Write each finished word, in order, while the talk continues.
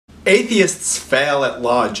Atheists fail at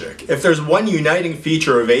logic. If there's one uniting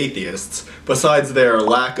feature of atheists, besides their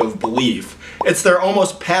lack of belief, it's their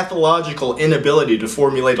almost pathological inability to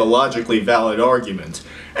formulate a logically valid argument.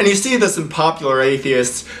 And you see this in popular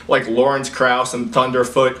atheists like Lawrence Krauss and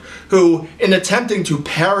Thunderfoot, who, in attempting to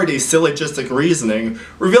parody syllogistic reasoning,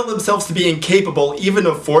 reveal themselves to be incapable even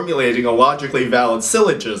of formulating a logically valid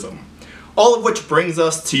syllogism. All of which brings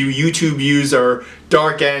us to YouTube user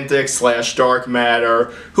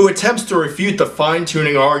DarkAntics/DarkMatter, who attempts to refute the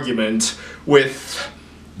fine-tuning argument with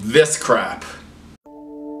this crap.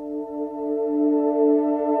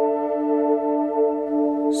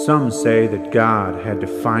 Some say that God had to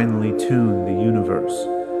finely tune the universe,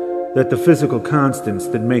 that the physical constants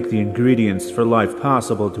that make the ingredients for life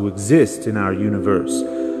possible to exist in our universe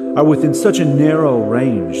are within such a narrow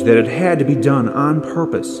range that it had to be done on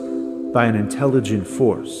purpose by an intelligent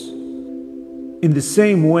force. In the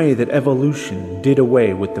same way that evolution did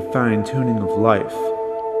away with the fine-tuning of life,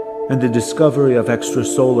 and the discovery of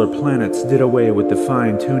extrasolar planets did away with the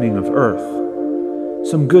fine-tuning of Earth,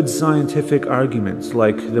 some good scientific arguments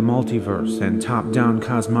like the multiverse and top-down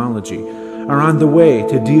cosmology are on the way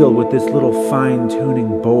to deal with this little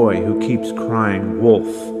fine-tuning boy who keeps crying wolf.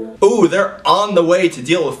 Ooh, they're on the way to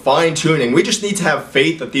deal with fine-tuning. We just need to have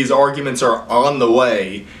faith that these arguments are on the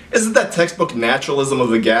way. Isn't that textbook naturalism of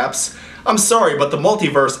the gaps? I'm sorry, but the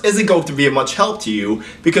multiverse isn't going to be of much help to you,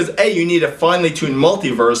 because A, you need a finely tuned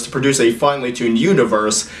multiverse to produce a finely tuned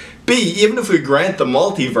universe. B, even if we grant the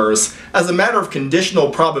multiverse, as a matter of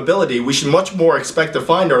conditional probability, we should much more expect to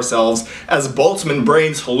find ourselves as Boltzmann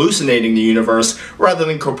brains hallucinating the universe, rather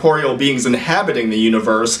than corporeal beings inhabiting the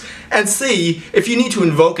universe. And C, if you need to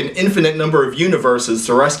invoke an infinite number of universes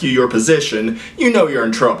to rescue your position, you know you're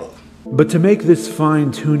in trouble. But to make this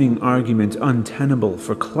fine-tuning argument untenable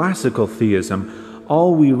for classical theism,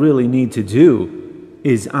 all we really need to do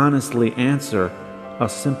is honestly answer a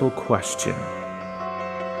simple question.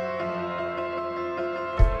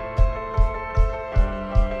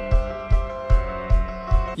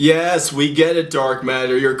 Yes, we get it, Dark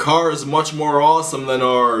Matter. Your car is much more awesome than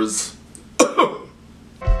ours.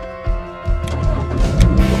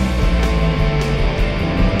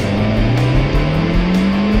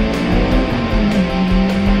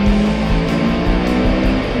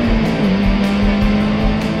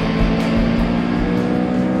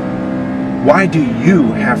 Why do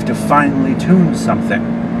you have to finely tune something?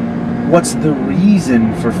 What's the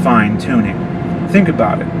reason for fine-tuning? Think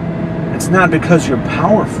about it. It's not because you're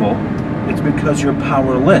powerful, it's because you're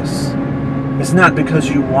powerless. It's not because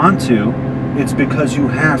you want to, it's because you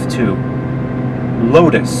have to.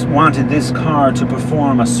 Lotus wanted this car to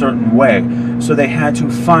perform a certain way, so they had to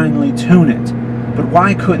finely tune it. But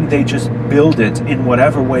why couldn't they just build it in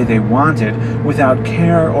whatever way they wanted without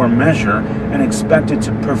care or measure and expect it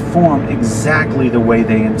to perform exactly the way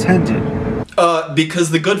they intended?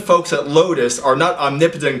 Because the good folks at Lotus are not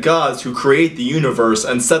omnipotent gods who create the universe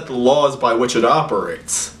and set the laws by which it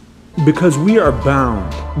operates. Because we are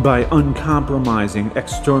bound by uncompromising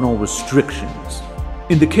external restrictions.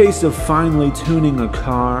 In the case of finely tuning a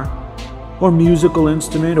car, or musical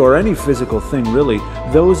instrument, or any physical thing really,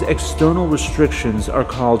 those external restrictions are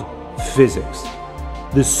called physics.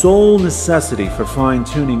 The sole necessity for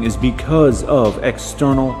fine-tuning is because of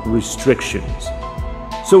external restrictions.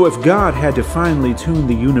 So if God had to finely tune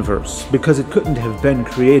the universe because it couldn't have been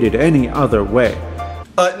created any other way.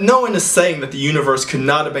 No one is saying that the universe could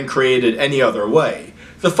not have been created any other way.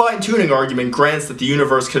 The fine-tuning argument grants that the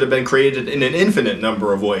universe could have been created in an infinite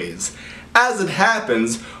number of ways. As it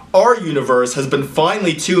happens, our universe has been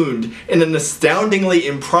finely tuned in an astoundingly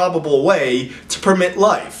improbable way to permit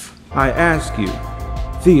life. I ask you,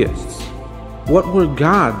 theists, what were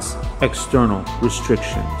God's external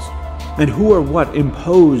restrictions? And who or what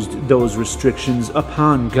imposed those restrictions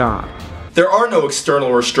upon God? There are no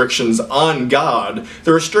external restrictions on God.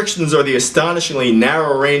 The restrictions are the astonishingly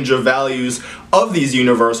narrow range of values of these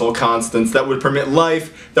universal constants that would permit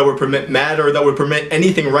life, that would permit matter, that would permit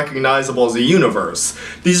anything recognizable as a universe.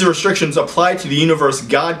 These restrictions apply to the universe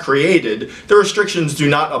God created. The restrictions do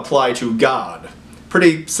not apply to God.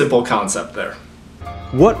 Pretty simple concept there.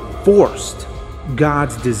 What forced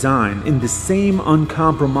God's design in the same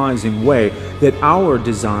uncompromising way that our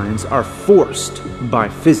designs are forced by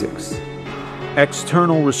physics?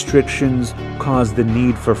 External restrictions cause the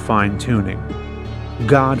need for fine-tuning.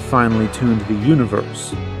 God finely tuned the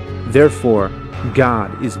universe. Therefore,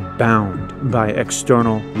 God is bound by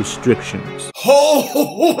external restrictions.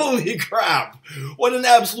 Holy crap! What an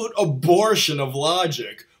absolute abortion of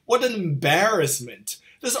logic. What an embarrassment.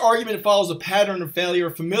 This argument follows a pattern of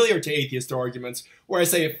failure familiar to atheist arguments, where I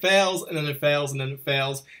say it fails, and then it fails, and then it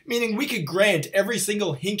fails, meaning we could grant every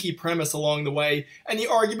single hinky premise along the way, and the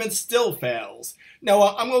argument still fails.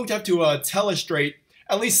 Now, I'm going to have to telestrate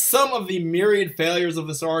at least some of the myriad failures of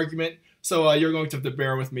this argument, so you're going to have to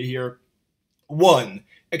bear with me here. 1.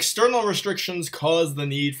 External restrictions cause the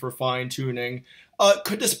need for fine-tuning.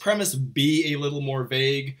 Could this premise be a little more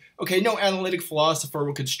vague? Okay, no analytic philosopher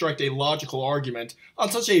would construct a logical argument on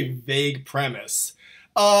such a vague premise.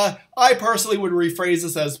 I personally would rephrase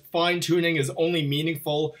this as fine-tuning is only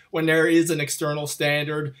meaningful when there is an external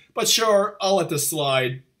standard, but sure, I'll let this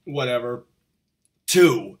slide, whatever.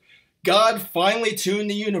 2. God finally tuned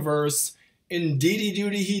the universe.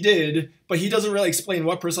 Indeedy-doody he did, but he doesn't really explain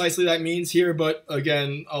what precisely that means here, but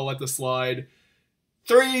again, I'll let this slide.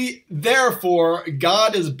 3. Therefore,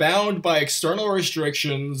 God is bound by external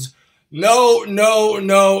restrictions. No.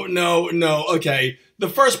 Okay, the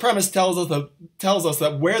first premise tells us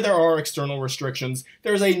that where there are external restrictions,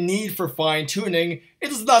 there's a need for fine-tuning. It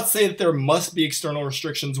does not say that there must be external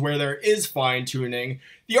restrictions where there is fine-tuning.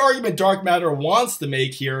 The argument dark matter wants to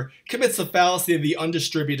make here commits the fallacy of the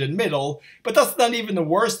undistributed middle, but that's not even the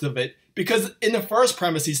worst of it, because in the first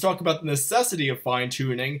premise he's talking about the necessity of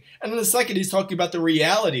fine-tuning, and in the second he's talking about the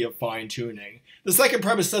reality of fine-tuning. The second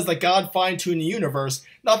premise says that God fine-tuned the universe,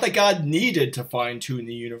 not that God needed to fine-tune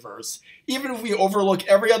the universe. Even if we overlook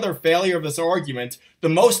every other failure of this argument, the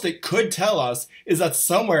most it could tell us is that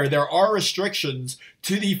somewhere there are restrictions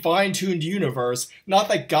to the fine-tuned universe, not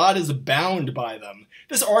that God is bound by them.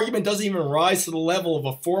 This argument doesn't even rise to the level of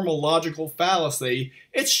a formal logical fallacy.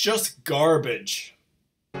 It's just garbage.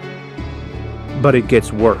 But it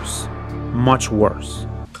gets worse. Much worse.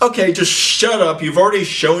 Okay, just shut up. You've already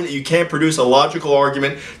shown that you can't produce a logical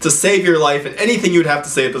argument to save your life, and anything you'd have to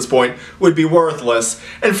say at this point would be worthless.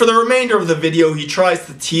 And for the remainder of the video, he tries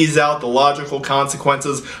to tease out the logical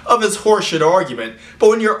consequences of his horseshit argument. But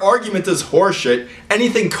when your argument is horseshit,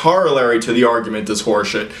 anything corollary to the argument is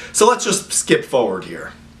horseshit. So let's just skip forward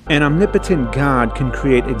here. An omnipotent God can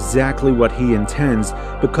create exactly what he intends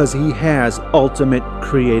because he has ultimate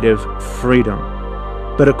creative freedom.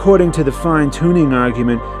 But according to the fine-tuning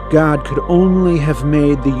argument, God could only have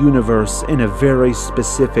made the universe in a very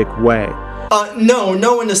specific way. No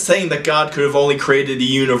one is saying that God could have only created the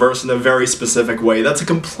universe in a very specific way. That's a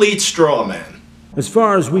complete straw man. As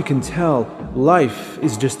far as we can tell, life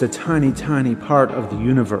is just a tiny part of the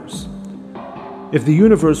universe. If the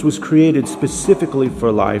universe was created specifically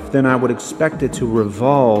for life, then I would expect it to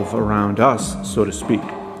revolve around us, so to speak.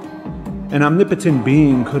 An omnipotent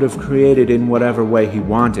being could have created in whatever way he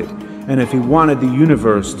wanted, and if he wanted the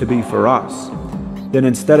universe to be for us, then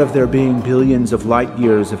instead of there being billions of light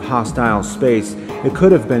years of hostile space, it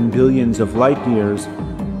could have been billions of light years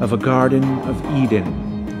of a Garden of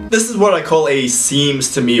Eden. This is what I call a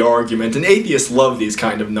seems to me argument, and atheists love these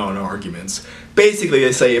kind of non-arguments. Basically,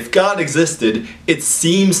 they say, if God existed, it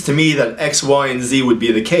seems to me that X, Y, and Z would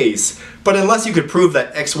be the case. But unless you could prove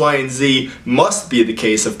that X, Y, and Z must be the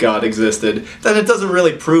case if God existed, then it doesn't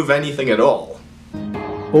really prove anything at all.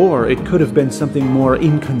 Or it could have been something more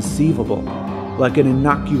inconceivable, like an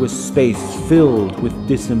innocuous space filled with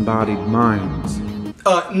disembodied minds.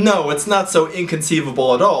 No, it's not so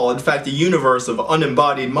inconceivable at all. In fact, a universe of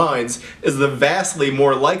unembodied minds is the vastly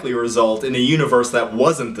more likely result in a universe that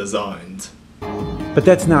wasn't designed. But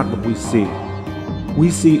that's not what we see.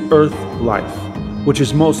 We see Earth life, which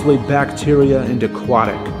is mostly bacteria and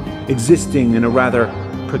aquatic, existing in a rather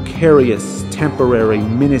precarious, temporary,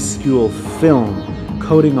 minuscule film,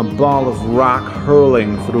 coating a ball of rock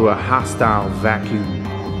hurling through a hostile vacuum.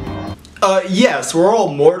 Yes, we're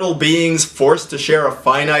all mortal beings forced to share a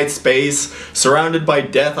finite space, surrounded by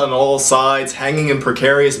death on all sides, hanging in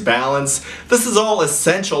precarious balance. This is all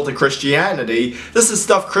essential to Christianity. This is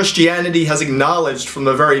stuff Christianity has acknowledged from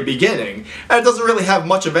the very beginning, and it doesn't really have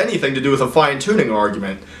much of anything to do with a fine-tuning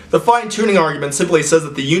argument. The fine-tuning argument simply says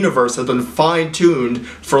that the universe has been fine-tuned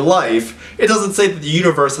for life. It doesn't say that the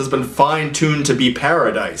universe has been fine-tuned to be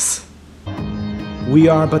paradise. We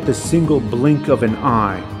are but the single blink of an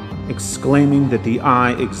eye, exclaiming that the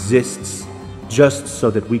eye exists just so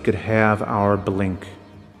that we could have our blink.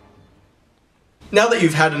 Now that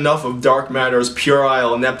you've had enough of Dark Matter's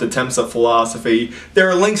puerile, inept attempts at philosophy, there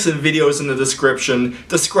are links and videos in the description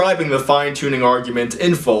describing the fine-tuning argument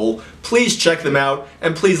in full. Please check them out,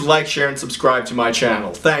 and please like, share, and subscribe to my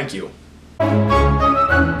channel. Thank you.